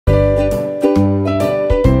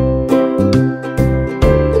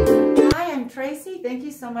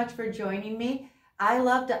so much for joining me. I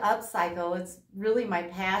love to upcycle. It's really my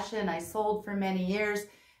passion. I sold for many years,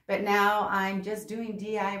 but now I'm just doing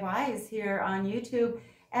DIYs here on YouTube.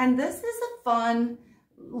 And this is a fun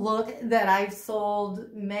look that I've sold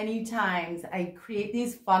many times. I create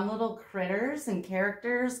these fun little critters and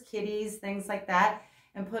characters, kitties, things like that,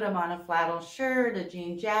 and put them on a flannel shirt, a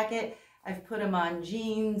jean jacket. I've put them on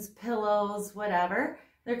jeans, pillows, whatever.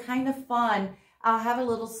 They're kind of fun. I'll have a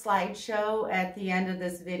little slideshow at the end of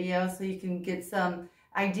this video so you can get some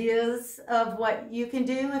ideas of what you can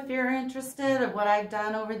do if you're interested, of what I've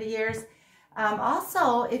done over the years.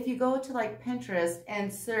 Also, if you go to like Pinterest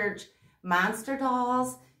and search monster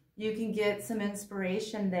dolls, you can get some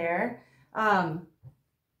inspiration there.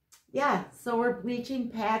 Yeah, so we're bleaching,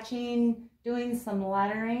 patching, doing some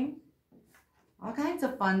lettering, all kinds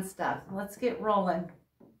of fun stuff. Let's get rolling.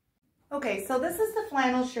 Okay, so this is the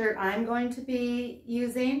flannel shirt I'm going to be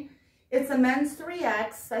using. It's a men's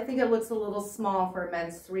 3X. I think it looks a little small for a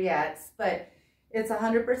men's 3X, but it's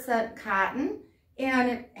 100% cotton,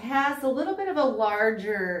 and it has a little bit of a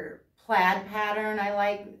larger plaid pattern. I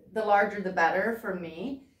like the larger the better for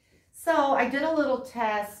me. So I did a little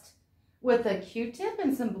test with a Q-tip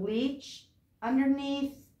and some bleach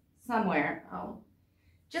underneath somewhere,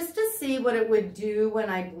 just to see what it would do when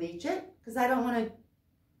I bleach it, because I don't want to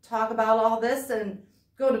talk about all this and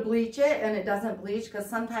go to bleach it and it doesn't bleach, because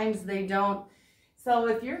sometimes they don't. So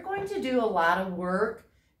if you're going to do a lot of work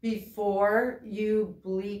before you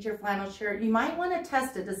bleach your flannel shirt, you might want to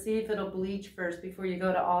test it to see if it'll bleach first before you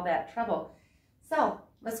go to all that trouble. So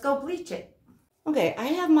let's go bleach it. Okay, I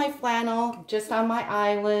have my flannel just on my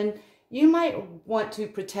island. You might want to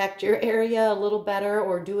protect your area a little better,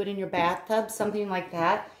 or do it in your bathtub, something like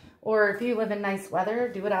that. Or if you live in nice weather,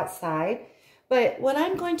 do it outside. But what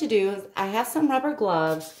I'm going to do is I have some rubber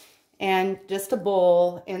gloves and just a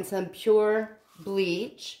bowl and some pure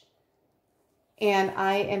bleach. And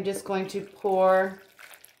I am just going to pour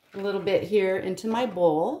a little bit here into my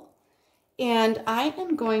bowl. And I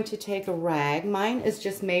am going to take a rag. Mine is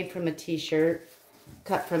just made from a t-shirt,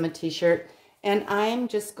 cut from a t-shirt. And I'm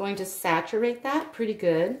just going to saturate that pretty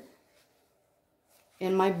good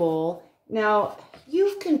in my bowl. Now,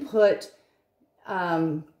 you can put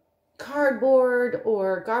cardboard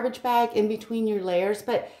or garbage bag in between your layers,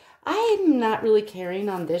 but I'm not really carrying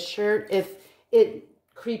on this shirt if it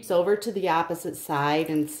creeps over to the opposite side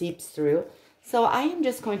and seeps through. So I am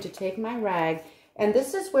just going to take my rag, and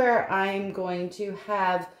this is where I'm going to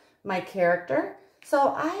have my character.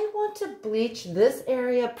 So I want to bleach this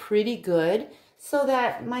area pretty good so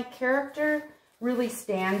that my character really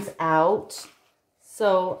stands out.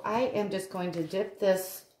 So I am just going to dip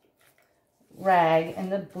this rag in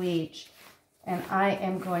the bleach, and I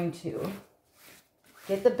am going to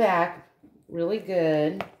get the back really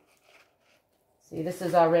good. See, this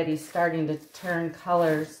is already starting to turn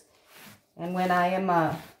colors. And when I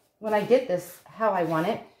get this how I want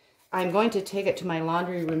it, I'm going to take it to my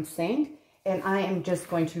laundry room sink, and I am just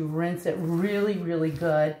going to rinse it really, really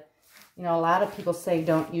good. You know, a lot of people say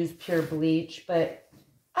don't use pure bleach, but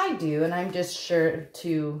I do, and I'm just sure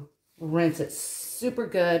to rinse it super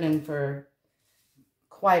good and for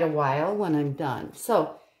quite a while when I'm done.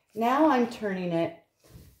 So now I'm turning it.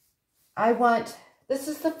 This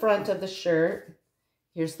is the front of the shirt.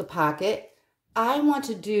 Here's the pocket. I want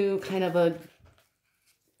to do kind of a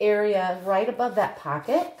area right above that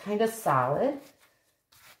pocket, kind of solid.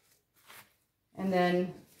 And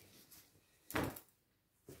then,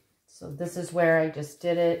 so this is where I just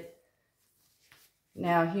did it.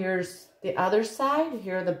 Now here's the other side.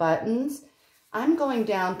 Here are the buttons. I'm going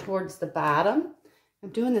down towards the bottom. I'm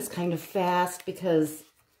doing this kind of fast because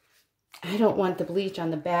I don't want the bleach on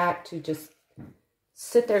the back to just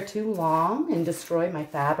sit there too long and destroy my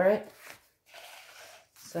fabric.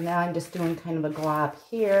 So now I'm just doing kind of a glob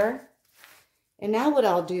here. And now what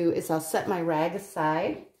I'll do is I'll set my rag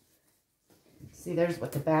aside. See, there's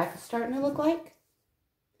what the back is starting to look like.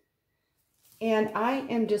 And I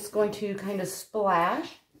am just going to kind of splash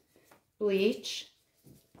bleach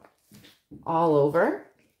all over.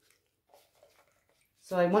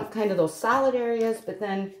 So I want kind of those solid areas, but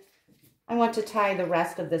then I want to tie the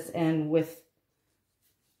rest of this in with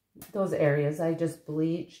those areas I just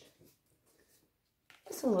bleached.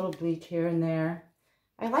 Just a little bleach here and there.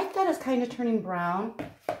 I like that it's kind of turning brown.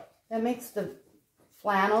 That makes the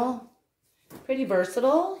flannel pretty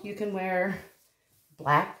versatile. You can wear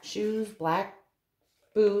black shoes, black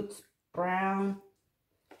boots, brown.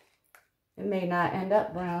 It may not end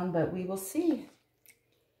up brown, but we will see.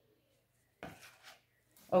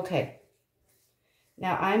 Okay,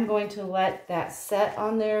 now I'm going to let that set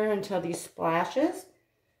on there until these splashes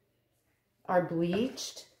are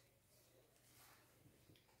bleached.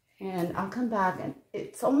 And I'll come back, and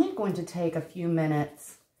it's only going to take a few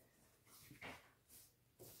minutes.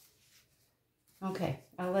 Okay,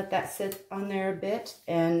 I'll let that sit on there a bit,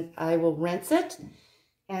 and I will rinse it.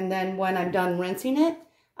 And then when I'm done rinsing it,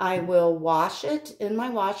 I will wash it in my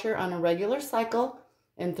washer on a regular cycle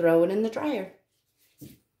and throw it in the dryer.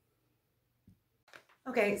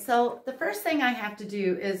 Okay, so the first thing I have to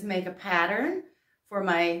do is make a pattern for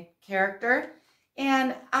my character.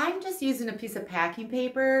 And I'm just using a piece of packing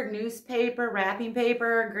paper, newspaper, wrapping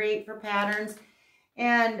paper, great for patterns.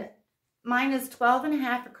 And mine is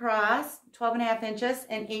 12.5 across, 12.5 inches,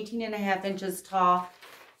 and 18.5 inches tall.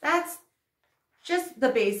 That's just the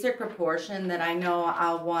basic proportion that I know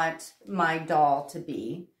I'll want my doll to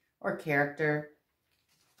be, or character,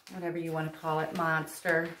 whatever you want to call it,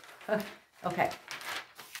 monster. Okay.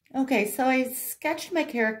 Okay, so I sketched my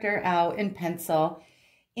character out in pencil,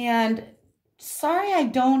 and sorry I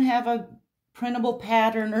don't have a printable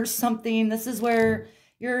pattern or something. This is where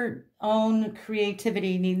your own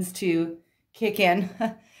creativity needs to kick in.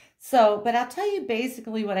 But I'll tell you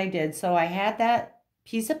basically what I did. So I had that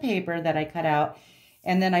piece of paper that I cut out,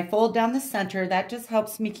 and then I fold down the center. That just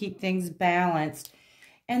helps me keep things balanced.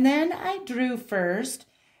 And then I drew first.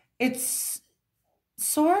 It's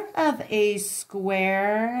sort of a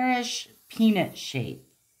squarish peanut shape.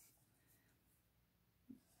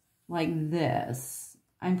 Like this.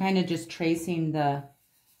 I'm kind of just tracing the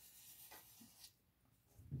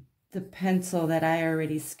pencil that I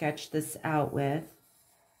already sketched this out with.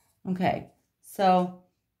 Okay, so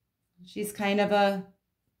she's kind of a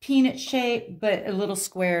peanut shape, but a little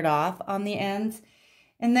squared off on the ends.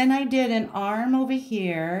 And then I did an arm over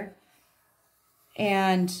here,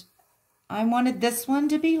 and I wanted this one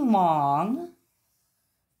to be long.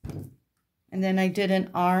 And then I did an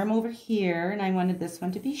arm over here, and I wanted this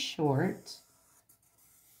one to be short.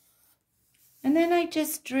 And then I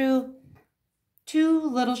just drew two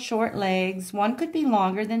little short legs. One could be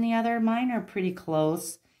longer than the other. Mine are pretty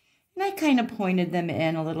close. And I kind of pointed them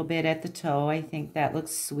in a little bit at the toe. I think that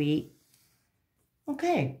looks sweet.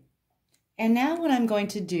 Okay. And now what I'm going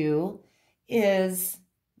to do is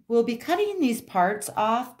we'll be cutting these parts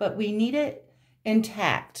off, but we need it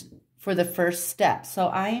intact for the first step. So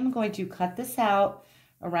I am going to cut this out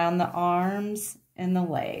around the arms and the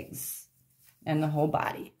legs and the whole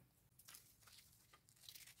body.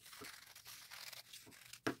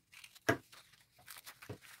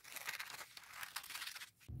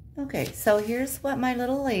 Okay, so here's what my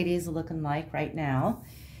little lady is looking like right now.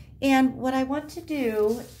 And what I want to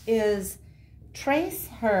do is trace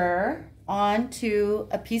her onto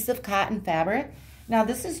a piece of cotton fabric. Now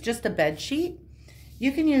this is just a bed sheet.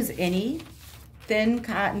 You can use any thin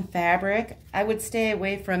cotton fabric. I would stay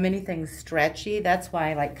away from anything stretchy. That's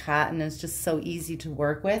why I like cotton. It's just so easy to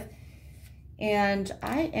work with. And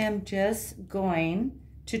I am just going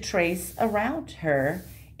to trace around her.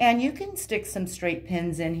 And you can stick some straight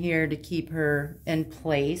pins in here to keep her in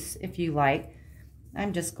place if you like.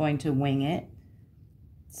 I'm just going to wing it.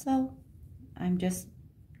 So I'm just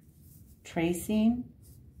tracing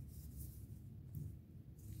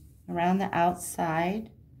around the outside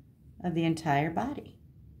of the entire body.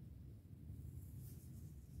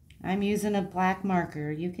 I'm using a black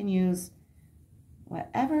marker. You can use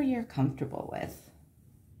whatever you're comfortable with.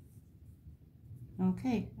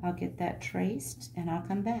 Okay, I'll get that traced and I'll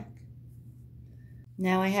come back.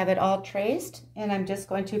 Now I have it all traced and I'm just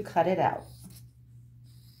going to cut it out.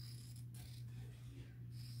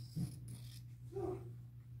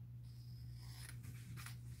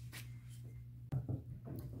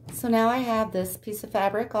 So now I have this piece of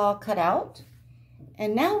fabric all cut out.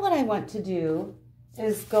 And now what I want to do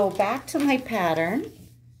is go back to my pattern,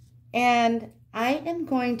 and I am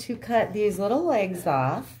going to cut these little legs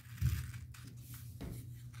off.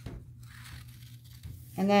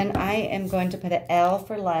 And then I am going to put an L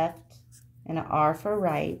for left and an R for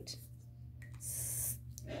right.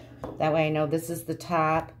 That way I know this is the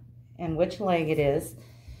top and which leg it is.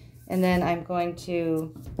 And then I'm going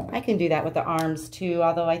to, I can do that with the arms too,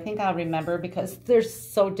 although I think I'll remember because they're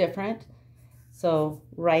so different. So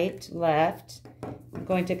right, left, I'm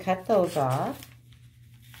going to cut those off.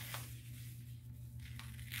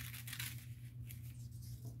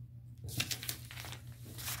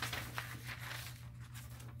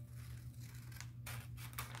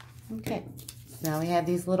 Okay, now we have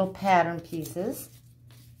these little pattern pieces.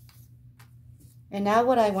 And now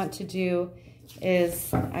what I want to do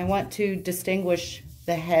is I want to distinguish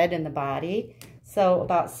the head and the body. So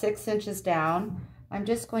about 6 inches down, I'm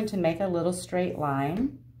just going to make a little straight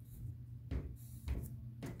line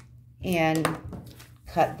and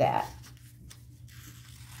cut that.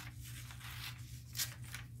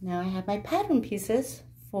 Now I have my pattern pieces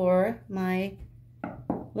for my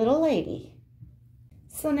little lady.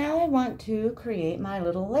 So now I want to create my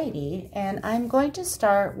little lady, and I'm going to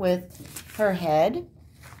start with her head,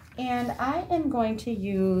 and I am going to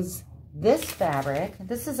use this fabric.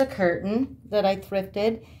 This is a curtain that I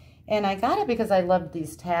thrifted, and I got it because I loved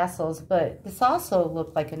these tassels, but this also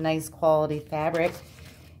looked like a nice quality fabric.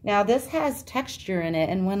 Now this has texture in it,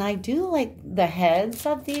 and when I do like the heads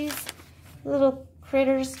of these little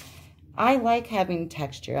critters, I like having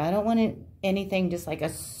texture. I don't want anything just like a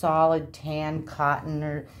solid tan cotton,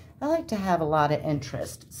 or I like to have a lot of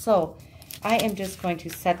interest. So I am just going to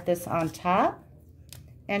set this on top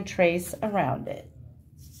and trace around it.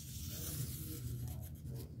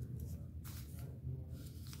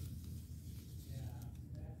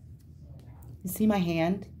 You see my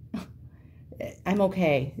hand? I'm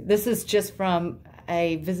okay. This is just from,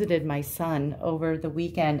 I visited my son over the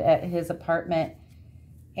weekend at his apartment,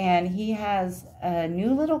 and he has a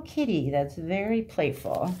new little kitty that's very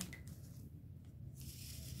playful.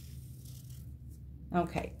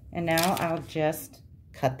 Okay, and now I'll just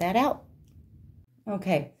cut that out.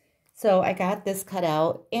 Okay, so I got this cut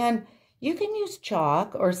out, and you can use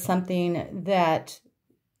chalk or something that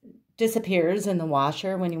disappears in the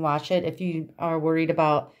washer when you wash it if you are worried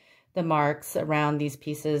about the marks around these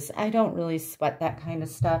pieces. I don't really sweat that kind of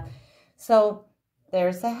stuff. So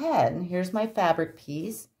there's the head. Here's my fabric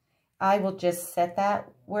piece. I will just set that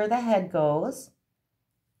where the head goes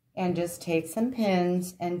and just take some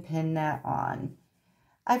pins and pin that on.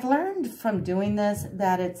 I've learned from doing this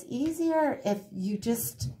that it's easier if you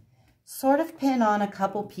just sort of pin on a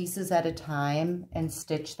couple pieces at a time and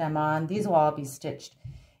stitch them on. These will all be stitched.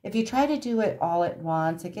 If you try to do it all at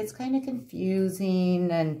once, it gets kind of confusing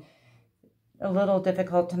and a little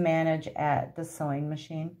difficult to manage at the sewing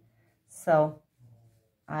machine. So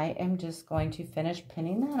I am just going to finish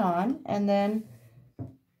pinning that on, and then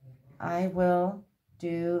I will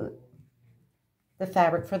do the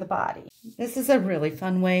fabric for the body. This is a really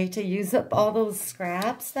fun way to use up all those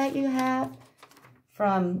scraps that you have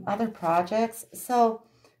from other projects. So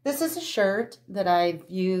this is a shirt that I've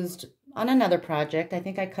used on another project. I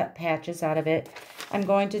think I cut patches out of it. I'm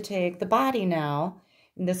going to take the body now,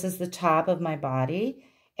 and this is the top of my body,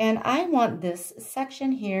 and I want this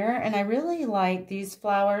section here, and I really like these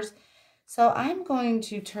flowers, so I'm going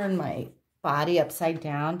to turn my body upside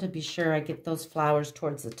down to be sure I get those flowers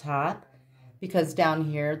towards the top, because down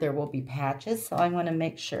here there will be patches, so I want to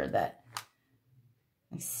make sure that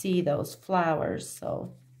I see those flowers.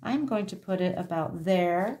 So I'm going to put it about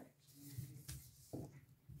there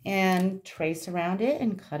and trace around it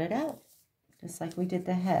and cut it out, just like we did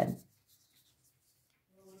the head.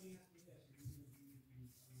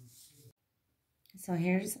 So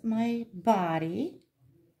here's my body,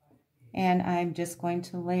 and I'm just going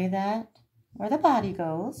to lay that where the body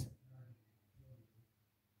goes,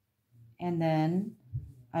 and then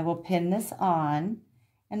I will pin this on,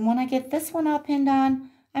 and when I get this one all pinned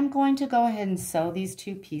on, I'm going to go ahead and sew these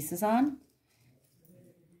two pieces on.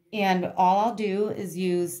 And all I'll do is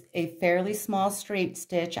use a fairly small straight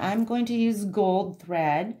stitch. I'm going to use gold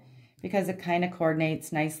thread because it kind of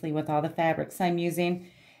coordinates nicely with all the fabrics I'm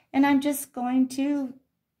using. And I'm just going to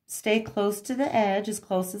stay close to the edge, as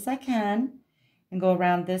close as I can, and go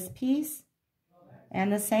around this piece.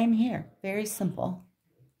 And the same here. Very simple.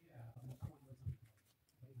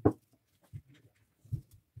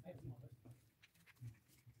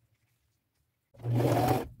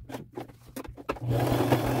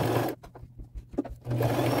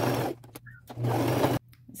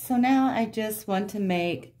 So now I just want to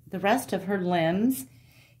make the rest of her limbs,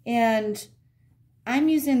 and I'm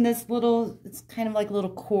using this little, it's kind of like a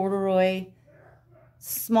little corduroy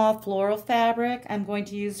small floral fabric I'm going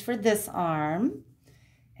to use for this arm.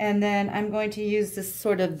 And then I'm going to use this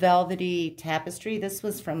sort of velvety tapestry. This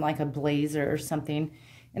was from like a blazer or something.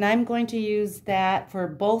 And I'm going to use that for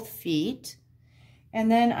both feet.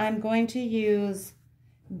 And then I'm going to use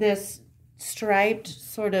this striped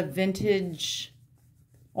sort of vintage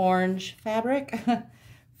orange fabric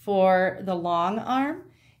for the long arm.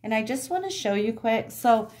 And I just want to show you quick.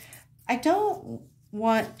 So I don't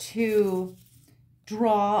want to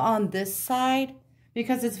draw on this side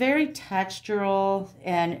because it's very textural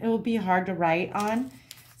and it will be hard to write on.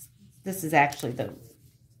 This is actually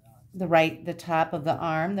the top of the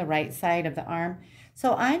arm, the right side of the arm.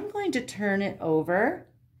 So I'm going to turn it over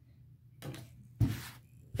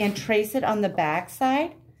and trace it on the back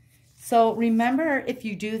side. So remember, if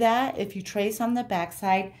you do that, if you trace on the back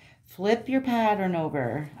side, flip your pattern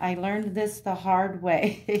over. I learned this the hard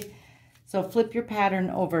way. So flip your pattern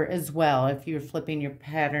over as well if you're flipping your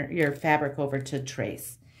pattern, your fabric over to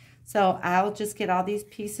trace. So I'll just get all these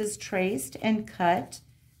pieces traced and cut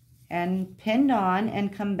and pinned on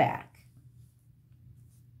and come back.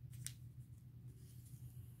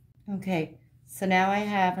 Okay, so now I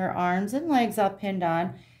have her arms and legs all pinned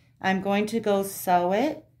on. I'm going to go sew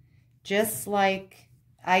it just like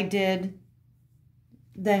I did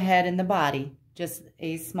the head and the body. Just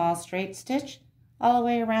a small straight stitch all the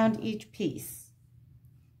way around each piece.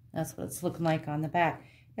 That's what it's looking like on the back.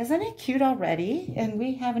 Isn't it cute already? And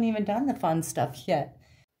we haven't even done the fun stuff yet.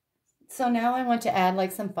 So now I want to add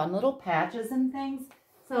like some fun little patches and things.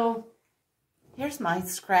 So here's my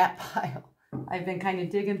scrap pile. I've been kind of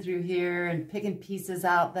digging through here and picking pieces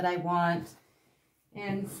out that I want.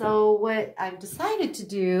 And so what I've decided to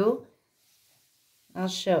do, I'll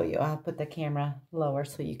show you. I'll put the camera lower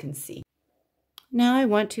so you can see. Now I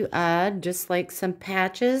want to add just like some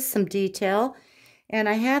patches, some detail. And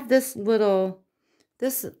I have this little,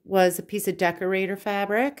 this was a piece of decorator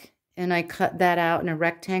fabric, and I cut that out in a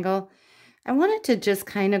rectangle. I wanted to just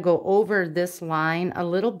kind of go over this line a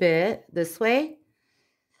little bit this way,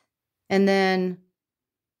 and then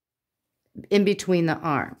in between the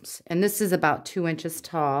arms. And this is about 2 inches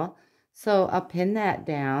tall, so I'll pin that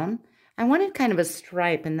down. I wanted kind of a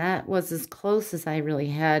stripe, and that was as close as I really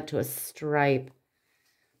had to a stripe,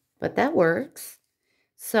 but that works.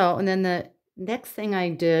 So, and then the next thing I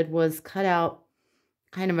did was cut out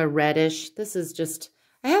kind of a reddish. This is just,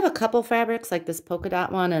 I have a couple fabrics like this polka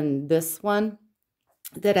dot one and this one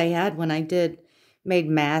that I had when I made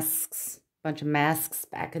masks, a bunch of masks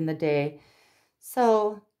back in the day.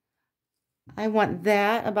 So I want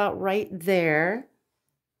that about right there.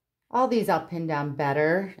 All these I'll pin down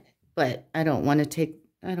better, but I don't want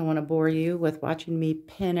to bore you with watching me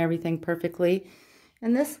pin everything perfectly.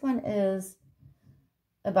 And this one is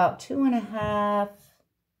about 2.5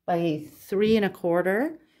 by 3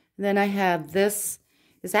 1/4. Then I have this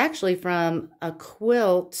is actually from a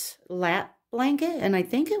quilt lap blanket, and I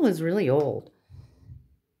think it was really old.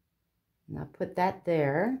 And I'll put that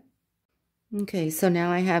there. Okay, so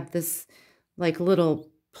now I have this like little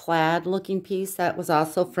plaid looking piece that was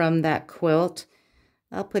also from that quilt.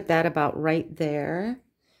 I'll put that about right there.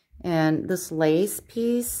 And this lace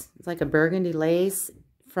piece, it's like a burgundy lace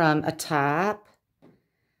from a top.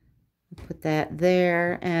 Put that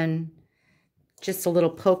there, and just a little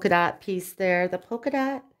polka dot piece there. The polka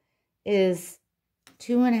dot is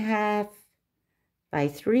 2.5 by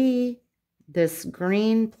 3. This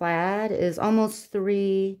green plaid is almost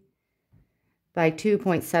 3 by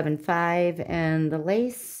 2.75, and the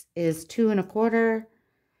lace is 2 1/4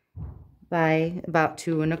 by about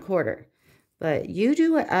 2 1/4. But you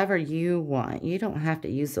do whatever you want. You don't have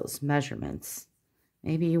to use those measurements.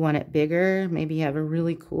 Maybe you want it bigger. Maybe you have a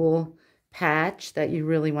really cool patch that you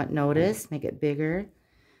really want noticed. Make it bigger.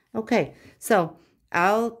 Okay, so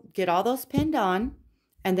I'll get all those pinned on,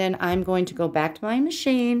 and then I'm going to go back to my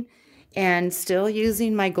machine, and still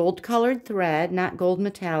using my gold colored thread, not gold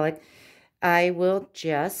metallic, I will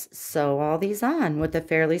just sew all these on with a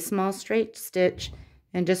fairly small straight stitch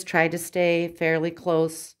and just try to stay fairly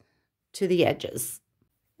close to the edges.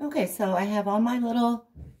 Okay, so I have all my little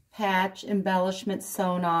patch embellishments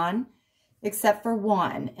sewn on, except for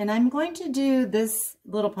one. And I'm going to do this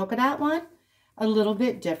little polka dot one a little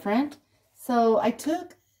bit different. So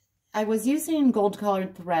I was using gold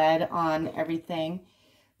colored thread on everything,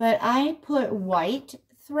 but I put white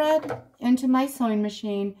thread into my sewing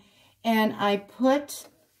machine, and I put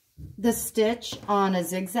the stitch on a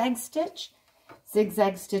zigzag stitch.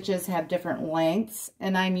 Zigzag stitches have different lengths,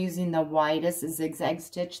 and I'm using the widest zigzag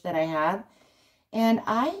stitch that I have. And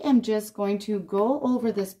I am just going to go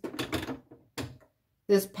over this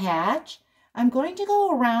patch. I'm going to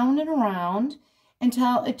go around and around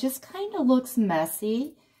until it just kind of looks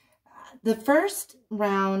messy. The first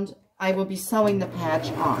round, I will be sewing the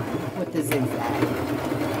patch on with the zigzag.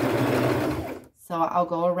 So I'll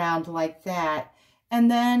go around like that.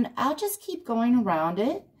 And then I'll just keep going around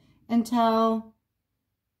it until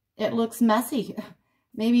it looks messy.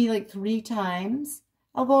 Maybe like 3 times.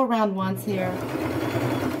 I'll go around once here,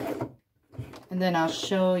 and then I'll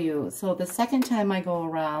show you. So the second time I go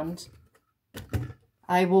around,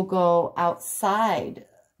 I will go outside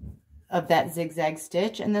of that zigzag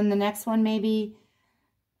stitch, and then the next one maybe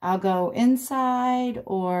I'll go inside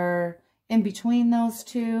or in between those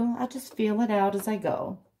two. I'll just feel it out as I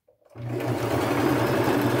go.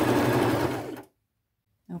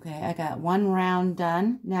 Okay, I got one round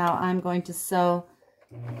done. Now I'm going to sew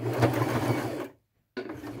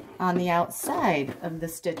on the outside of the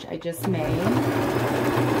stitch I just made.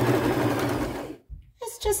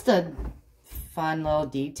 It's just a fun little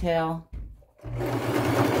detail.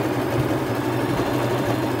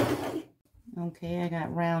 Okay, I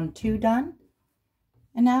got round 2 done.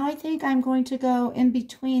 And now I think I'm going to go in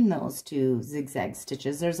between those 2 zigzag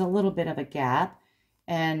stitches. There's a little bit of a gap,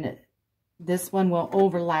 and this one will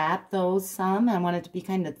overlap those some. I want it to be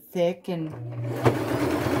kind of thick and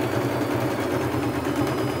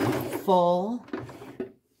full.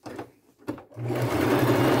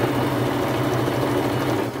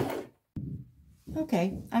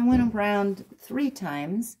 Okay, I went around 3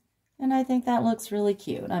 times, and I think that looks really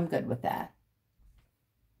cute. I'm good with that.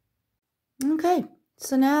 Okay,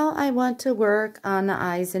 so now I want to work on the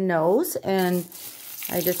eyes and nose, and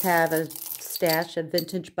I just have a stash of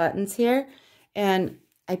vintage buttons here, and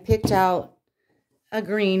I picked out a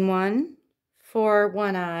green one for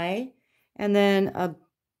one eye, and then a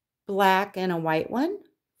black and a white one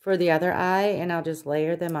for the other eye, and I'll just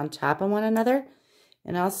layer them on top of one another,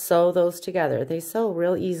 and I'll sew those together. They sew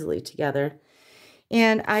real easily together,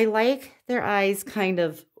 and I like their eyes kind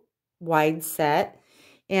of wide set,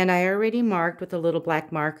 and I already marked with a little black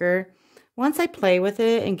marker. Once I play with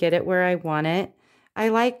it and get it where I want it, I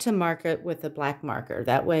like to mark it with a black marker.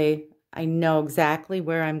 That way I know exactly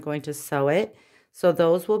where I'm going to sew it. So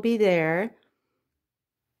those will be there.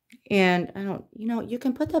 And I don't, you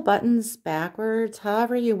can put the buttons backwards,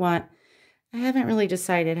 however you want. I haven't really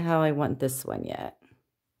decided how I want this one yet.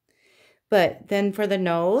 But then for the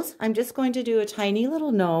nose, I'm just going to do a tiny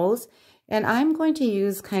little nose, and I'm going to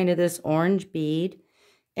use kind of this orange bead,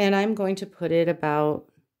 and I'm going to put it about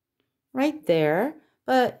right there.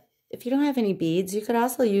 But if you don't have any beads, you could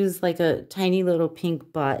also use like a tiny little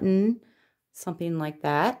pink button, something like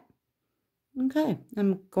that. Okay,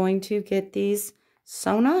 I'm going to get these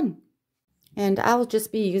sewn on. And I'll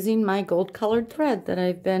just be using my gold colored thread that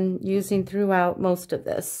I've been using throughout most of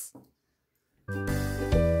this.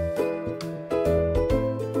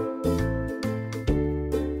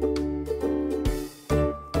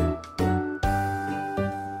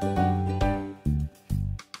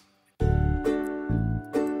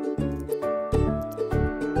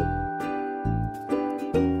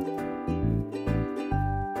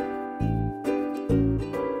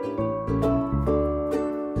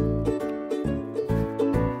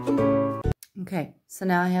 Okay, so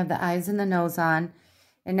now I have the eyes and the nose on,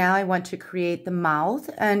 and now I want to create the mouth,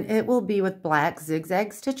 and it will be with black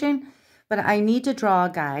zigzag stitching, but I need to draw a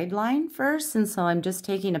guideline first, and so I'm just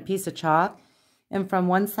taking a piece of chalk, and from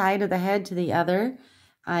one side of the head to the other,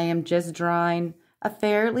 I am just drawing a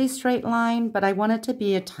fairly straight line, but I want it to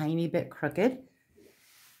be a tiny bit crooked.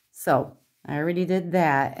 So I already did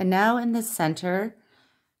that, and now in the center,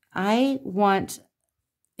 I want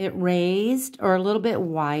it raised or a little bit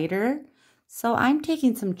wider. So I'm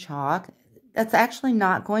taking some chalk. That's actually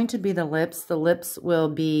not going to be the lips. The lips will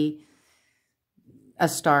be a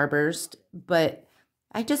starburst, but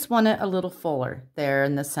I just want it a little fuller there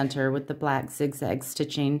in the center with the black zigzag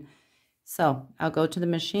stitching. So I'll go to the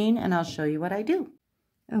machine and I'll show you what I do.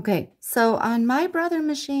 Okay, so on my Brother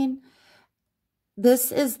machine,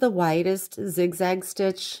 this is the widest zigzag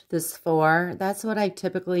stitch, this 4. That's what I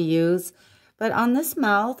typically use. But on this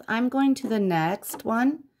mouth, I'm going to the next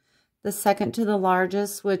one, the second to the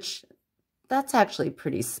largest, which that's actually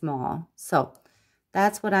pretty small. So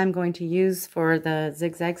that's what I'm going to use for the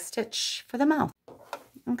zigzag stitch for the mouth.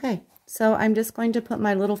 Okay, so I'm just going to put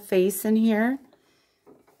my little face in here,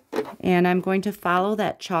 and I'm going to follow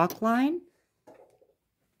that chalk line.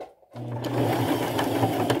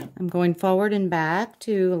 I'm going forward and back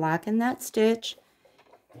to lock in that stitch,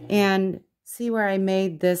 and see where I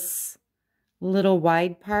made this little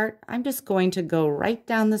wide part. I'm just going to go right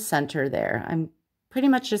down the center there. I'm pretty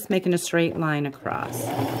much just making a straight line across.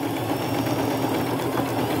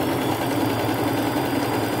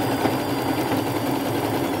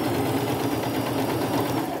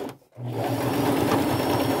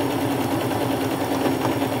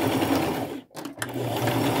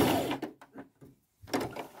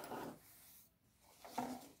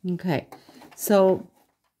 Okay, so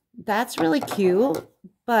that's really cute,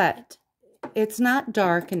 but it's not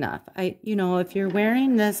dark enough. If you're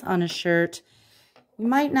wearing this on a shirt, you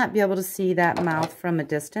might not be able to see that mouth from a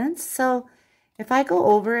distance. So if I go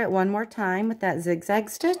over it one more time with that zigzag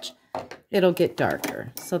stitch, it'll get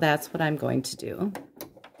darker. So that's what I'm going to do.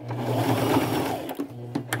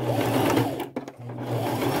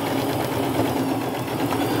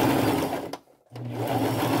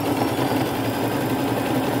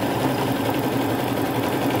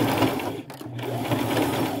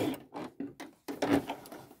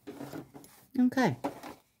 Okay,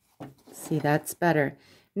 see, that's better.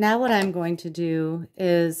 Now what I'm going to do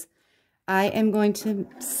is I am going to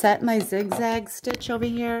set my zigzag stitch over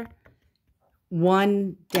here,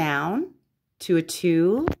 1 down to a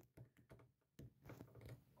 2,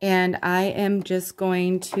 And I am just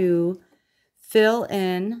going to fill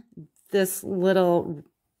in this little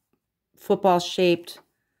football shaped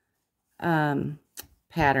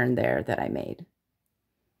pattern there that I made.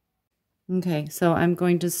 Okay, so I'm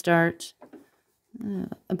going to start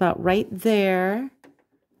about right there.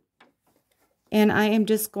 And I am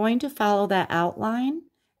just going to follow that outline,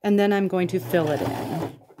 and then I'm going to fill it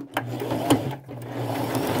in.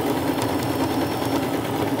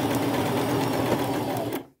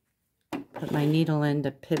 Put my needle in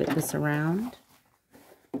to pivot this around.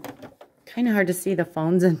 Kind of hard to see, the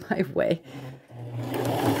phone's in my way.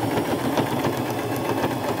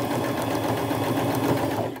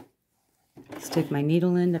 Stick my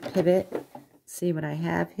needle in to pivot, see what I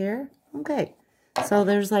have here. Okay, so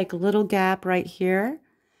there's like a little gap right here.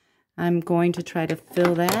 I'm going to try to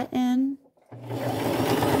fill that in.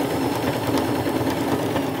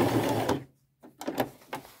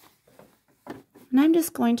 And I'm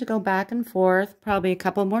just going to go back and forth probably a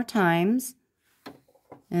couple more times.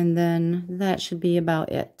 And then that should be about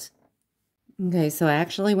it. Okay, so I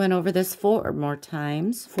actually went over this four more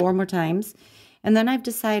times. And then I've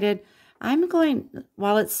decided I'm going,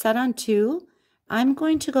 while it's set on 2, I'm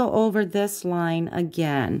going to go over this line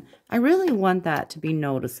again. I really want that to be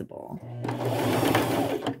noticeable.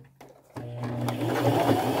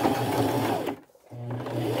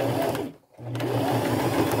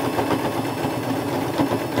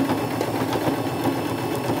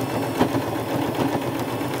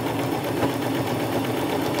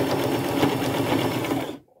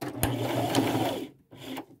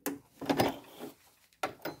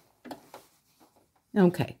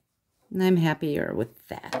 Okay, and I'm happier with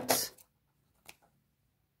that.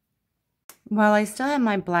 While I still have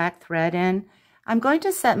my black thread in, I'm going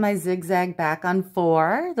to set my zigzag back on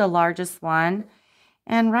 4, the largest one.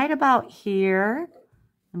 And right about here,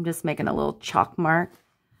 I'm just making a little chalk mark.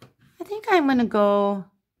 I think I'm going to go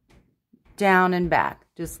down and back,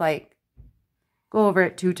 just like go over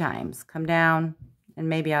it 2 times. Come down, and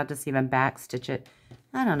maybe I'll just even back stitch it.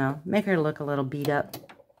 I don't know, make her look a little beat up.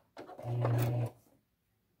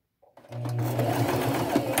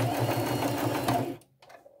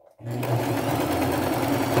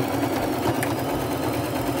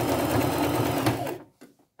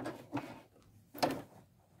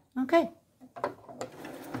 Okay.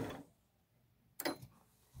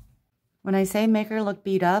 When I say make her look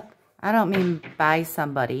beat up, I don't mean by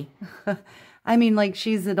somebody. I mean like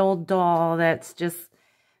she's an old doll that's just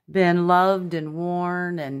been loved and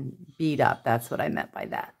worn and beat up. That's what I meant by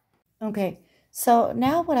that. Okay, so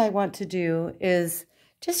now what I want to do is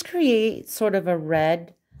just create sort of a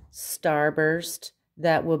red starburst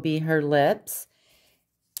that will be her lips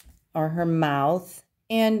or her mouth.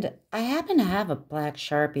 And I happen to have a black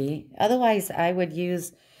Sharpie. Otherwise, I would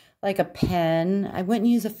use like a pen. I wouldn't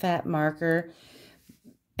use a fat marker.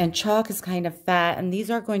 And chalk is kind of fat, and these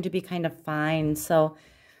are going to be kind of fine. So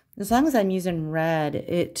as long as I'm using red,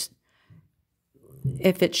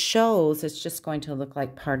 if it shows, it's just going to look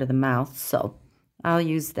like part of the mouth. So I'll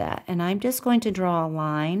use that. And I'm just going to draw a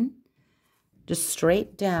line just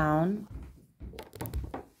straight down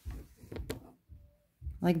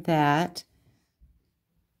like that.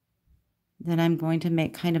 Then I'm going to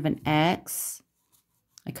make kind of an X.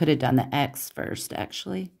 I could have done the X first,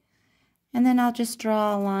 actually. And then I'll just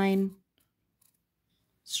draw a line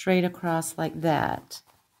straight across like that.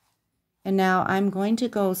 And now I'm going to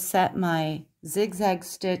go set my zigzag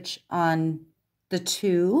stitch on the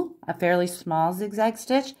 2, a fairly small zigzag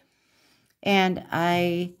stitch. And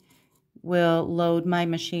I will load my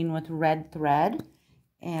machine with red thread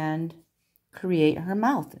and create her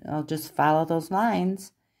mouth. I'll just follow those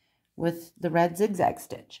lines with the red zigzag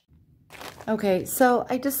stitch. Okay, so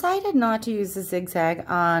I decided not to use the zigzag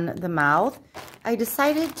on the mouth. I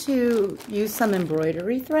decided to use some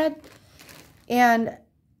embroidery thread, and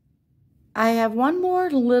I have one more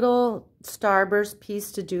little starburst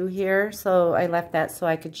piece to do here, so I left that so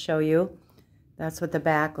I could show you. That's what the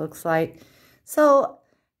back looks like. So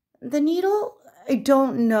the needle, I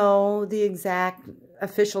don't know the exact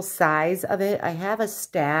official size of it. I have a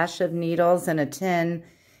stash of needles in a tin,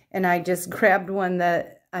 and I just grabbed one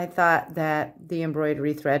that I thought that the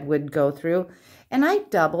embroidery thread would go through. And I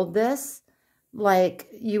doubled this like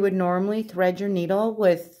you would normally thread your needle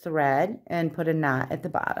with thread and put a knot at the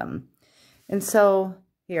bottom. And so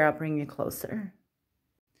here, I'll bring you closer.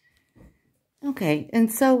 Okay,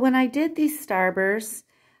 and so when I did these starbursts,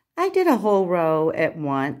 I did a whole row at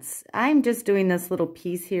once. I'm just doing this little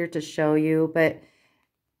piece here to show you, but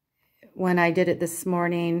when I did it this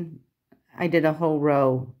morning, I did a whole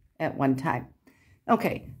row at one time.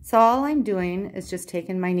 Okay, so all I'm doing is just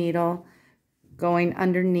taking my needle, going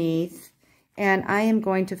underneath, and I am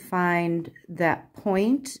going to find that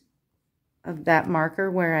point of that marker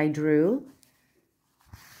where I drew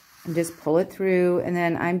and just pull it through, and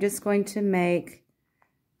then I'm just going to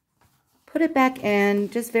put it back in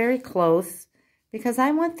just very close, because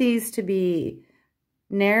I want these to be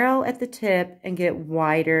narrow at the tip and get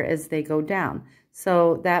wider as they go down.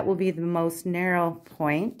 So that will be the most narrow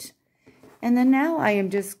point. And then now I am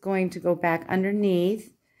just going to go back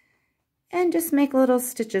underneath and just make little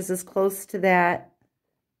stitches as close to that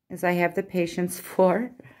as I have the patience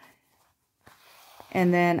for.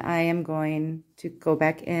 And then I am going to go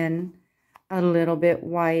back in a little bit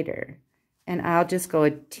wider. And I'll just go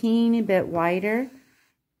a teeny bit wider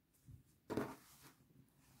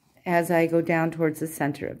as I go down towards the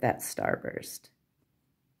center of that starburst.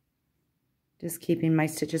 Just keeping my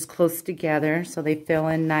stitches close together so they fill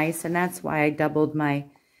in nice. And that's why I doubled my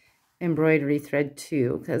embroidery thread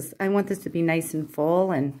too, because I want this to be nice and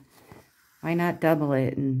full, and why not double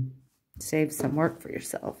it and save some work for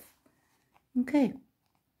yourself. Okay.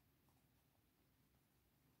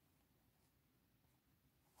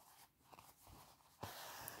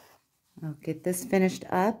 I'll get this finished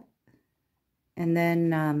up, and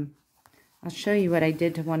then I'll show you what I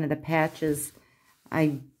did to one of the patches.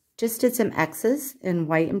 I just did some X's in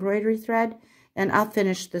white embroidery thread, and I'll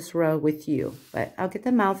finish this row with you, but I'll get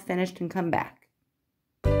the mouth finished and come back.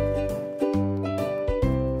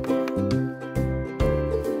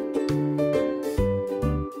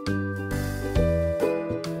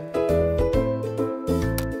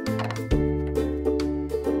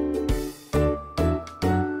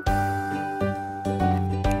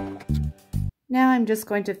 Now I'm just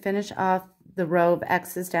going to finish off the row of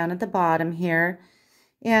X's down at the bottom here.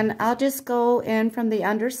 And I'll just go in from the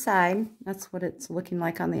underside. That's what it's looking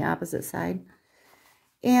like on the opposite side.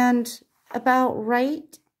 And about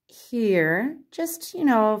right here, just, you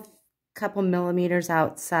know, a couple millimeters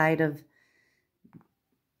outside of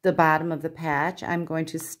the bottom of the patch, I'm going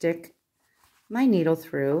to stick my needle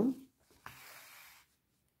through.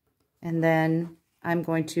 And then I'm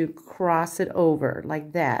going to cross it over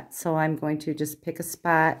like that. So I'm going to just pick a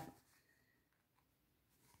spot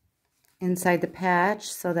inside the patch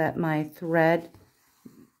so that my thread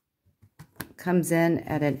comes in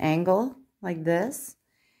at an angle like this.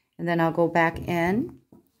 And then I'll go back in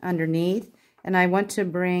underneath. And I want to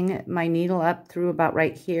bring my needle up through about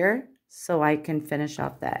right here so I can finish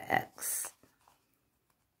off that X.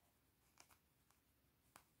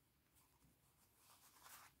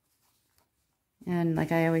 And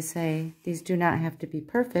like I always say, these do not have to be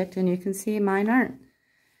perfect, and you can see mine aren't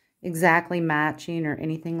exactly matching or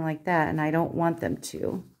anything like that, and I don't want them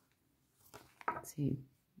to. Let's see,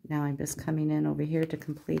 now I'm just coming in over here to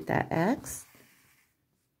complete that X.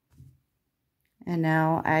 And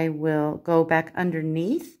now I will go back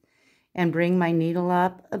underneath and bring my needle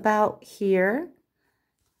up about here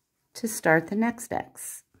to start the next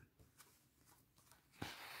X.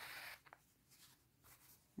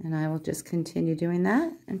 And I will just continue doing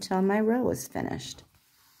that until my row is finished.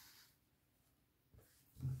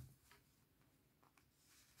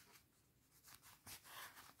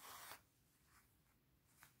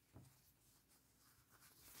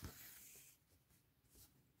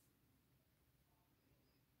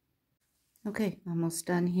 Okay, almost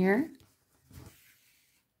done here.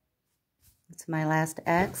 That's my last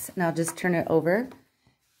X, and I'll just turn it over.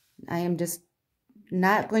 I am just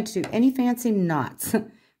not going to do any fancy knots.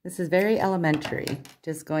 This is very elementary.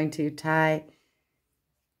 Just going to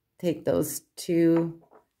take those two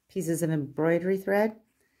pieces of embroidery thread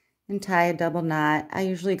and tie a double knot. I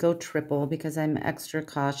usually go triple because I'm extra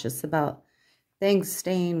cautious about things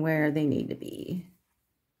staying where they need to be.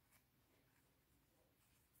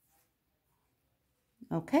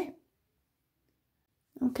 Okay.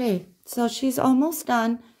 Okay, so she's almost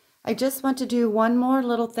done. I just want to do one more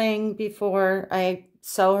little thing before I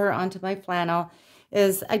sew her onto my flannel.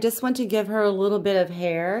 I just want to give her a little bit of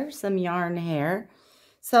hair, some yarn hair.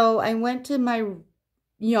 So I went to my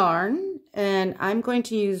yarn, and I'm going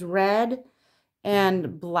to use red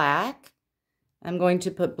and black. I'm going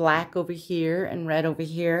to put black over here and red over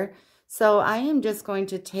here. So I am just going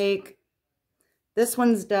to take, this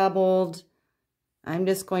one's doubled. I'm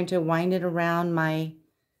just going to wind it around my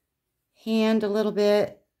hand a little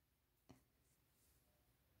bit,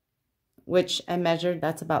 which I measured,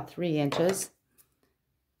 that's about 3 inches.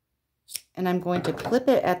 And I'm going to clip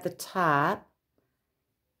it at the top.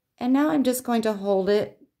 And now I'm just going to hold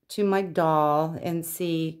it to my doll and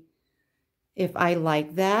see if I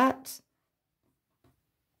like that.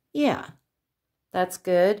 Yeah, that's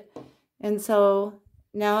good. And so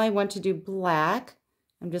now I want to do black.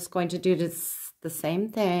 I'm just going to do this, the same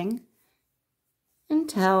thing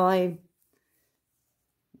until I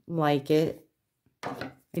like it.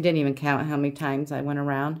 I didn't even count how many times I went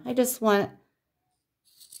around. I just want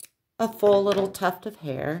a full little tuft of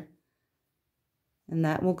hair, and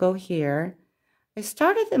that will go here. I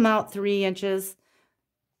started them out 3 inches,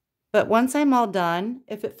 but once I'm all done,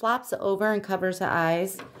 if it flops over and covers the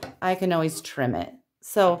eyes, I can always trim it.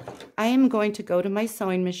 So I am going to go to my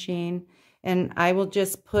sewing machine, and I will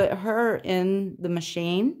just put her in the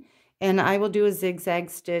machine, and I will do a zigzag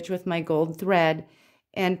stitch with my gold thread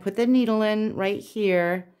and put the needle in right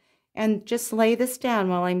here and just lay this down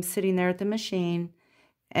while I'm sitting there at the machine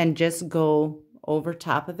and just go over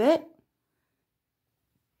top of it.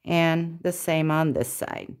 And the same on this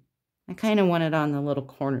side. I kind of want it on the little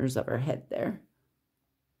corners of her head there.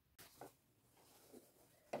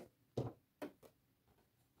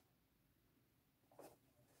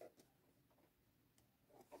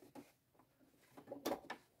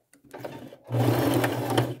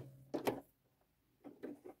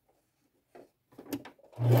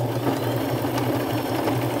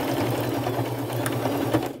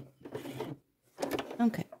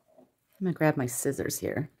 Okay, I'm gonna grab my scissors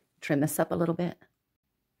here, trim this up a little bit.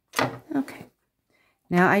 Okay,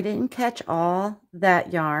 now I didn't catch all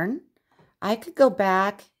that yarn. I could go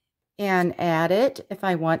back and add it if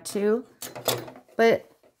I want to, but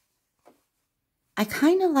I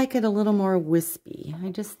kind of like it a little more wispy. I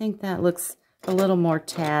just think that looks a little more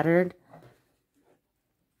tattered.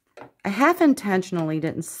 I half intentionally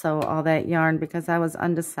didn't sew all that yarn because I was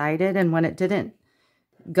undecided, and when it didn't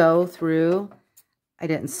go through, I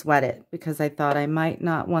didn't sweat it because I thought I might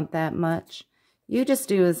not want that much. You just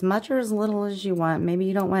do as much or as little as you want. Maybe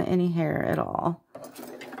you don't want any hair at all.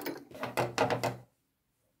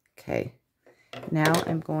 Okay, now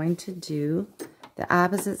I'm going to do the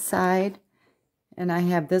opposite side, and I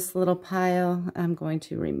have this little pile. I'm going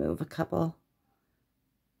to remove a couple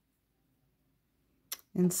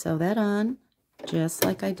and sew that on just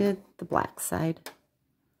like I did the black side.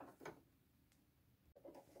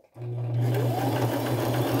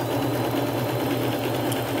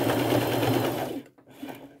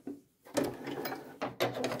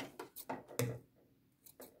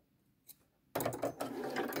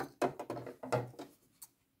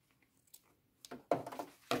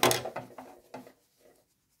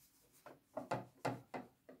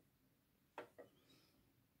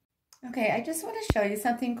 Okay, I just want to show you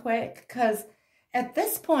something quick, because at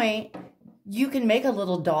this point, you can make a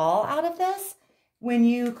little doll out of this. When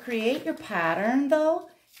you create your pattern, though,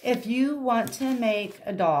 if you want to make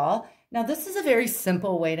a doll, now this is a very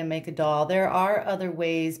simple way to make a doll. There are other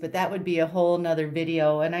ways, but that would be a whole nother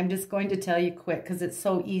video, and I'm just going to tell you quick because it's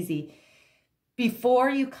so easy. Before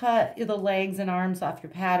you cut the legs and arms off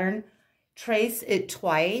your pattern, trace it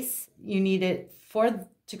twice. You need it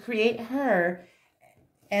to create her,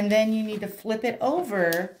 and then you need to flip it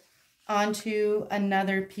over onto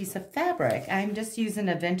another piece of fabric. I'm just using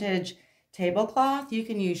a vintage tablecloth. You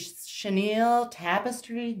can use chenille,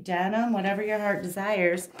 tapestry, denim, whatever your heart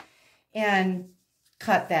desires, and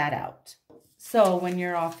cut that out. So when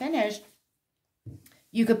you're all finished,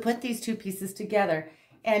 you could put these two pieces together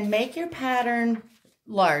and make your pattern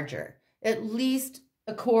larger, at least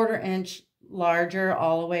a 1/4 inch larger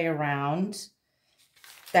all the way around.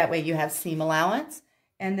 That way you have seam allowance.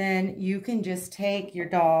 And then you can just take your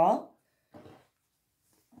doll,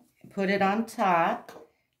 put it on top,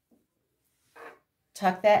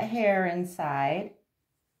 tuck that hair inside,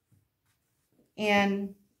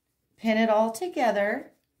 and pin it all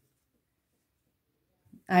together.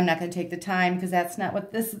 I'm not going to take the time because that's not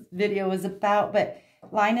what this video is about, but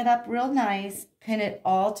line it up real nice, pin it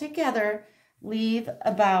all together, leave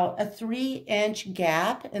about a 3-inch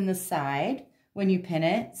gap in the side when you pin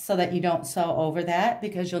it so that you don't sew over that,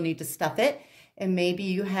 because you'll need to stuff it. And maybe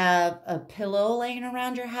you have a pillow laying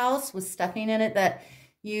around your house with stuffing in it that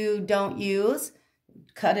you don't use.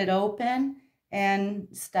 Cut it open and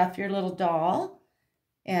stuff your little doll.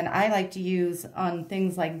 And I like to use on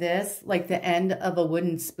things like this, like the end of a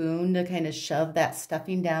wooden spoon, to kind of shove that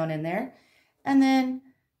stuffing down in there. And then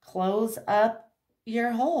close up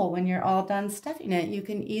your hole when you're all done stuffing it. You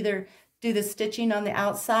can either do the stitching on the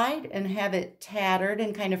outside and have it tattered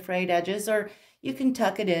and kind of frayed edges, or you can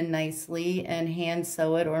tuck it in nicely and hand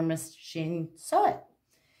sew it or machine sew it.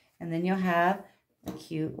 And then you'll have a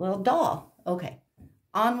cute little doll. Okay,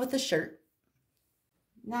 on with the shirt.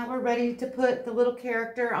 Now we're ready to put the little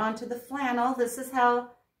character onto the flannel. This is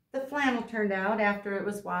how the flannel turned out after it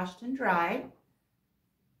was washed and dried.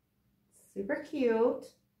 Super cute.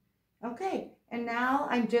 Okay, and now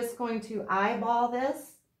I'm just going to eyeball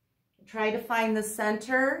this try to find the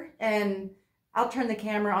center, and I'll turn the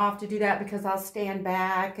camera off to do that because I'll stand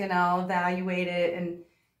back and I'll evaluate it and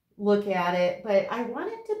look at it. But I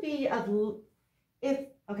want it to be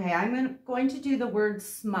okay, I'm going to do the word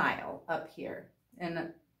smile up here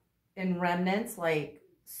in remnants, like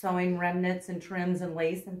sewing remnants and trims and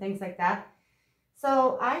lace and things like that.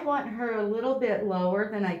 So I want her a little bit lower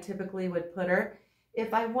than I typically would put her.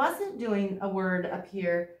 If I wasn't doing a word up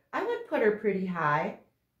here, I would put her pretty high,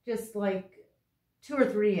 just like 2 or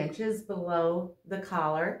 3 inches below the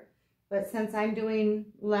collar. But since I'm doing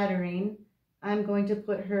lettering, I'm going to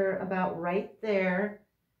put her about right there.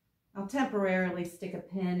 I'll temporarily stick a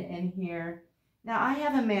pin in here. Now I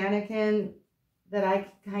have a mannequin that I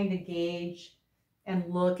can kind of gauge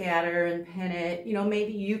and look at her and pin it. You know,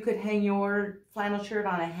 maybe you could hang your flannel shirt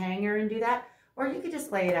on a hanger and do that, or you could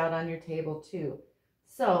just lay it out on your table too.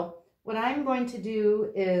 So what I'm going to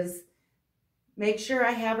do is make sure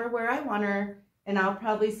I have her where I want her, and I'll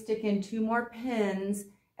probably stick in 2 more pins,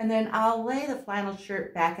 and then I'll lay the flannel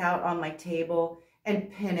shirt back out on my table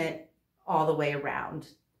and pin it all the way around.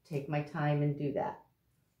 Take my time and do that.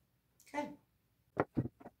 Okay.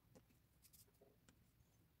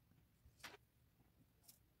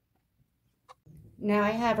 Now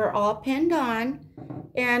I have her all pinned on,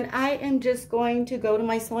 and I am just going to go to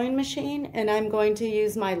my sewing machine, and I'm going to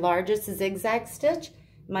use my largest zigzag stitch,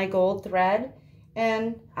 my gold thread,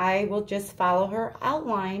 and I will just follow her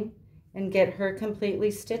outline and get her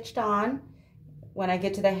completely stitched on. When I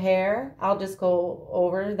get to the hair, I'll just go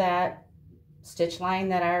over that stitch line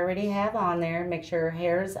that I already have on there, make sure her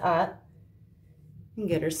hair is up, and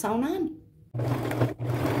get her sewn on.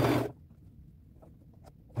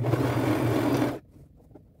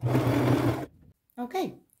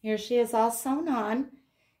 Okay, here she is all sewn on.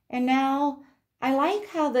 And now I like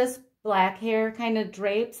how this black hair kind of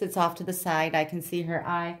drapes. It's off to the side. I can see her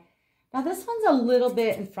eye. Now this one's a little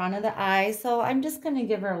bit in front of the eye, so I'm just going to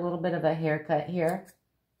give her a little bit of a haircut here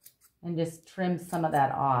and just trim some of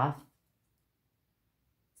that off.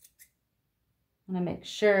 I'm going to make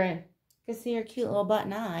sure you can see her cute little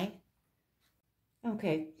button eye.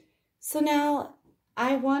 Okay, so now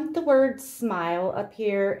I want the word smile up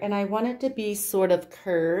here, and I want it to be sort of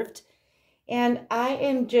curved. And I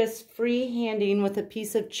am just freehanding with a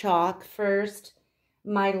piece of chalk first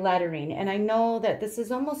my lettering. And I know that this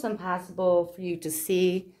is almost impossible for you to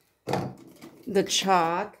see the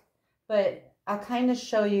chalk, but I'll kind of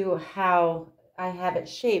show you how I have it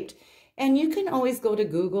shaped. And you can always go to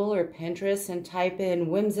Google or Pinterest and type in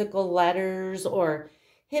whimsical letters or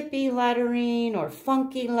hippie lettering or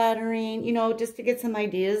funky lettering, you know, just to get some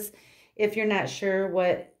ideas if you're not sure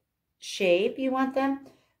what shape you want them.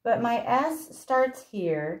 But my S starts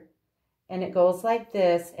here and it goes like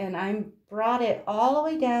this, and I brought it all the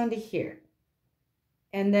way down to here.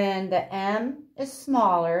 And then the M is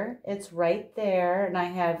smaller, it's right there, and I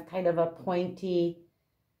have kind of a pointy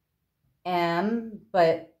M,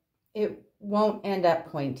 but it won't end up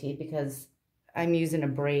pointy because I'm using a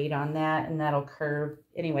braid on that, and that'll curve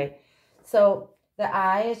anyway. So the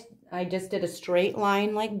I just did a straight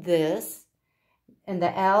line like this, and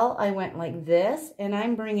the L I went like this, and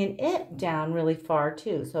I'm bringing it down really far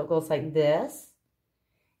too. So it goes like this,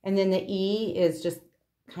 and then the E is just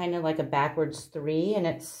kind of like a backwards 3, and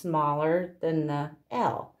it's smaller than the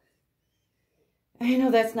L. I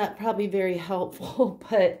know that's not probably very helpful,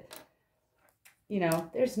 but you know,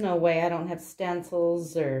 there's no way. I don't have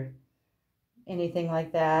stencils or anything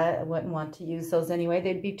like that. I wouldn't want to use those anyway.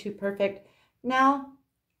 They'd be too perfect. Now,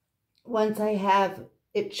 once I have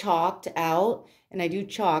it chalked out, and I do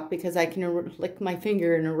chalk because I can lick my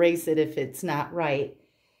finger and erase it if it's not right,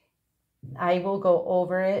 I will go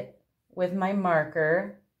over it with my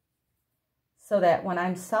marker so that when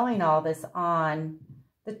I'm sewing all this on,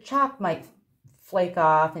 the chalk might flake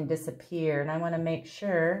off and disappear, and I want to make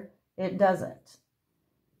sure it doesn't.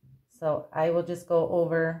 So I will just go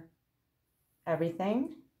over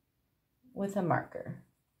everything with a marker.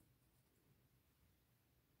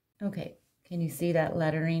 Okay, can you see that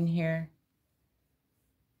lettering here?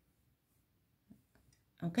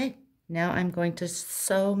 Okay, now I'm going to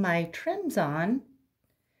sew my trims on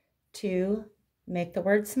to make the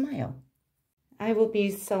word smile. I will be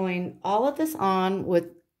sewing all of this on with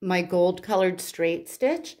my gold colored straight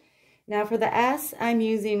stitch. Now for the S,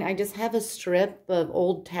 I just have a strip of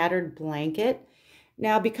old tattered blanket.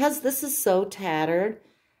 Now because this is so tattered,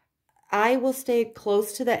 I will stay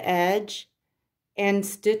close to the edge and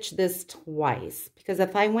stitch this twice, because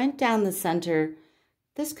if I went down the center,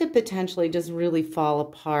 this could potentially just really fall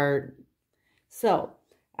apart. So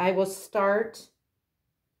I will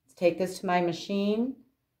take this to my machine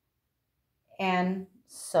and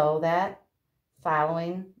sew that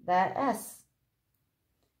following that S.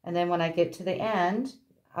 And then when I get to the end,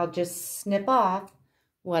 I'll just snip off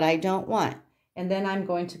what I don't want. And then I'm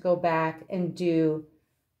going to go back and do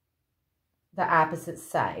the opposite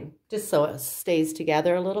side, just so it stays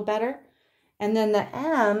together a little better. And then the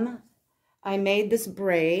M, I made this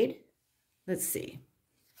braid. Let's see.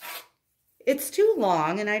 It's too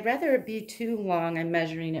long, and I'd rather it be too long. I'm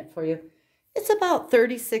measuring it for you. It's about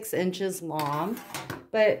 36 inches long,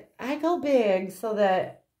 but I go big so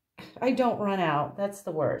that I don't run out. That's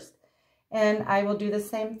the worst. And I will do the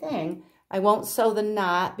same thing. I won't sew the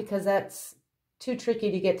knot because that's too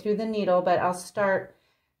tricky to get through the needle, but I'll start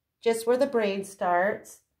just where the braid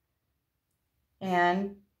starts,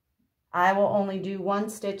 and I will only do one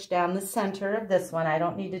stitch down the center of this one. I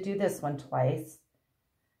don't need to do this one twice.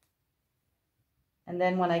 And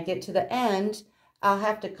then when I get to the end, I'll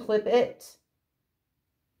have to clip it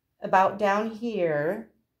about down here,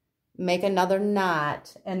 make another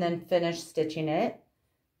knot, and then finish stitching it.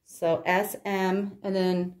 So SM, and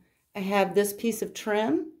then I have this piece of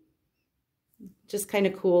trim, just kind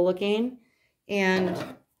of cool looking, and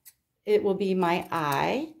it will be my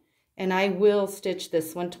eye. And I will stitch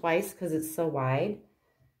this one twice because it's so wide,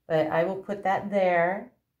 but I will put that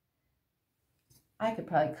there. I could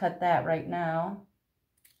probably cut that right now.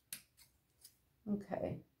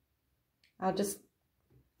 Okay. I'll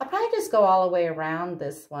probably just go all the way around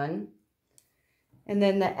this one. And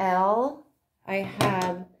then the L, I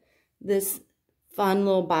have this fun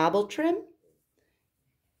little bobble trim,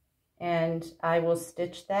 and I will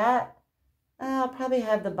stitch that. I'll probably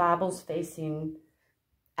have the bobbles facing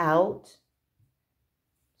out.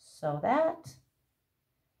 Sew that.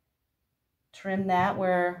 Trim that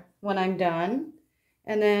when I'm done.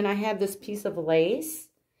 And then I have this piece of lace,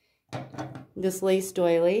 this lace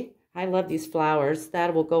doily. I love these flowers.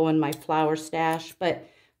 That will go in my flower stash. But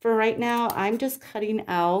for right now, I'm just cutting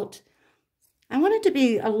out. I want it to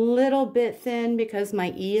be a little bit thin because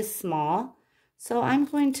my E is small. So I'm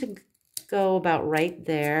going to go about right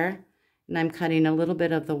there. And I'm cutting a little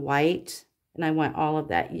bit of the white. And I want all of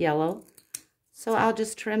that yellow. So I'll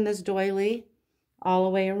just trim this doily all the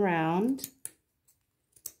way around.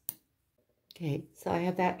 Okay, so I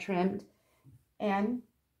have that trimmed. And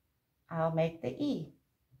I'll make the E.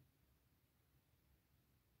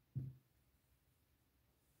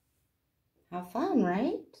 How fun,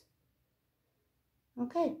 right?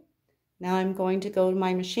 Okay, now I'm going to go to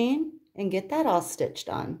my machine and get that all stitched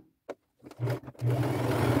on.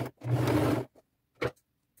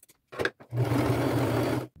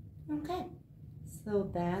 Okay,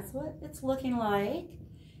 so that's what it's looking like.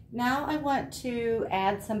 Now I want to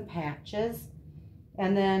add some patches,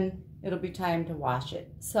 and then it'll be time to wash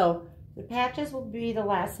it. So the patches will be the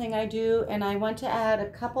last thing I do, and I want to add a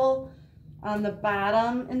couple on the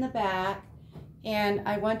bottom and the back, and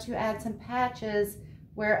I want to add some patches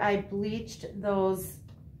where I bleached those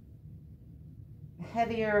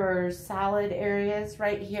heavier or solid areas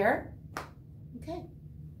right here. Okay.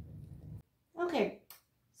 Okay,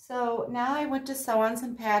 so now I went to sew on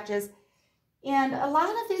some patches, and a lot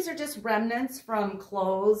of these are just remnants from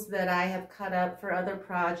clothes that I have cut up for other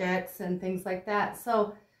projects and things like that.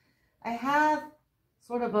 So I have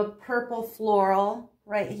sort of a purple floral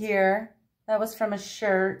right here. That was from a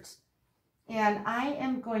shirt. And I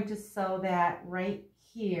am going to sew that right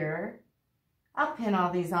here. I'll pin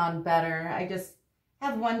all these on better. I just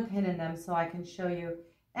have one pin in them so I can show you.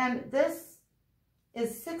 And this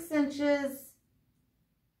is 6 inches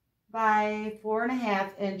by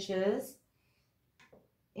 4.5 inches.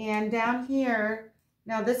 And down here,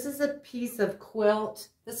 now this is a piece of quilt.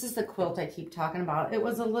 This is the quilt I keep talking about. It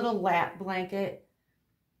was a little lap blanket.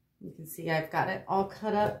 You can see I've got it all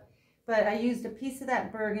cut up. But I used a piece of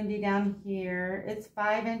that burgundy down here. It's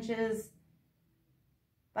 5 inches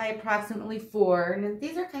by approximately 4. And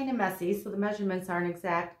these are kind of messy, so the measurements aren't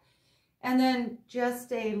exact. And then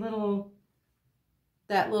just a little,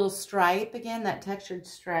 that little stripe, again, that textured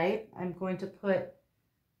stripe, I'm going to put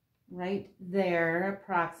right there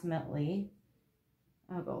approximately.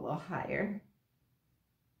 I'll go a little higher.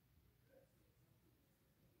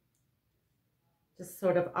 Just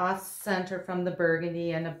sort of off center from the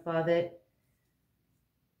burgundy and above it.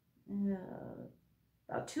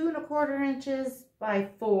 About 2¼ inches by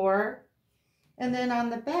 4. And then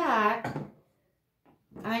on the back,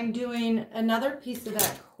 I'm doing another piece of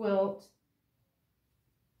that quilt.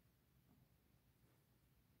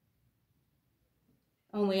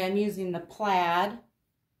 Only I'm using the plaid.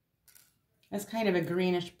 It's kind of a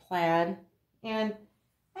greenish plaid. And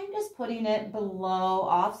I'm just putting it below,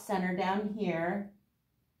 off center down here.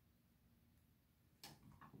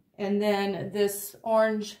 And then this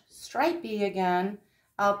orange stripey again,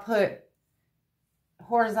 I'll put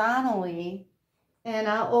horizontally, and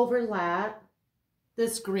I'll overlap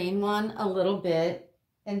this green one a little bit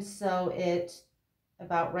and sew it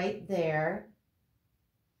about right there.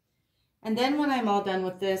 And then when I'm all done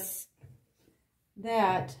with this, I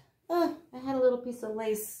had a little piece of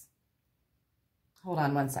lace. Hold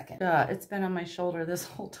on one second. It's been on my shoulder this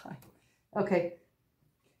whole time. Okay,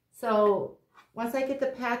 so once I get the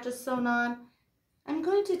patches sewn on, I'm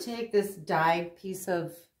going to take this dyed piece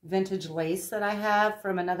of vintage lace that I have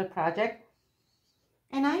from another project,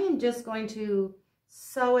 and I am just going to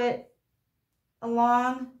sew it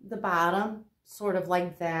along the bottom, sort of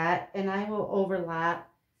like that, and I will overlap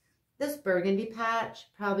this burgundy patch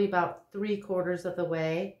probably about 3/4 of the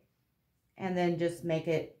way, and then just make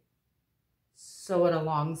it, sew it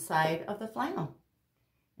alongside of the flannel.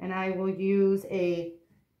 And I will use a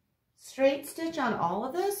straight stitch on all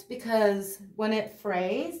of this because when it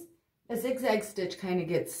frays, a zigzag stitch kind of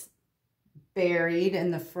gets buried in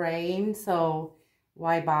the fraying, so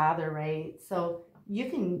why bother, right? So you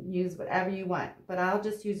can use whatever you want, but I'll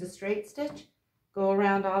just use a straight stitch, go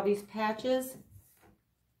around all these patches,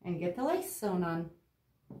 and get the lace sewn on.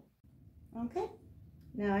 Okay,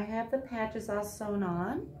 now I have the patches all sewn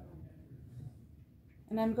on,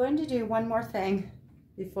 and I'm going to do one more thing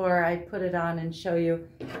before I put it on and show you.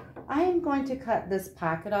 I am going to cut this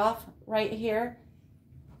pocket off right here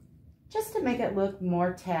just to make it look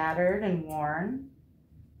more tattered and worn.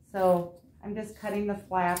 So I'm just cutting the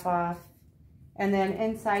flap off, and then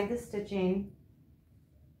inside the stitching,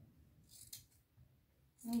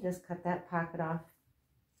 I just cut that pocket off.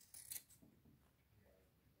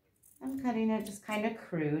 I'm cutting it just kind of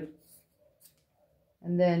crude.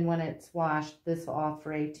 And then when it's washed, this will all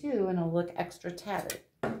fray too, and it'll look extra tattered.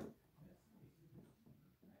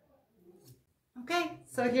 Okay,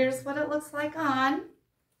 so here's what it looks like on.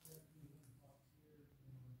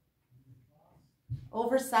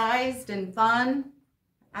 Oversized and fun.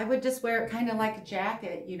 I would just wear it kind of like a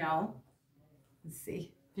jacket, you know. Let's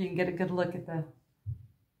see if you can get a good look at the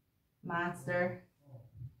monster.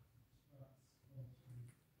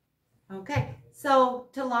 Okay, so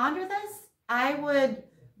to launder this, I would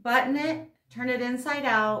button it, turn it inside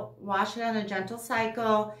out, wash it on a gentle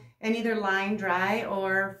cycle, and either line dry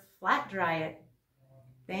or flat dry it.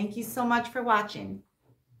 Thank you so much for watching.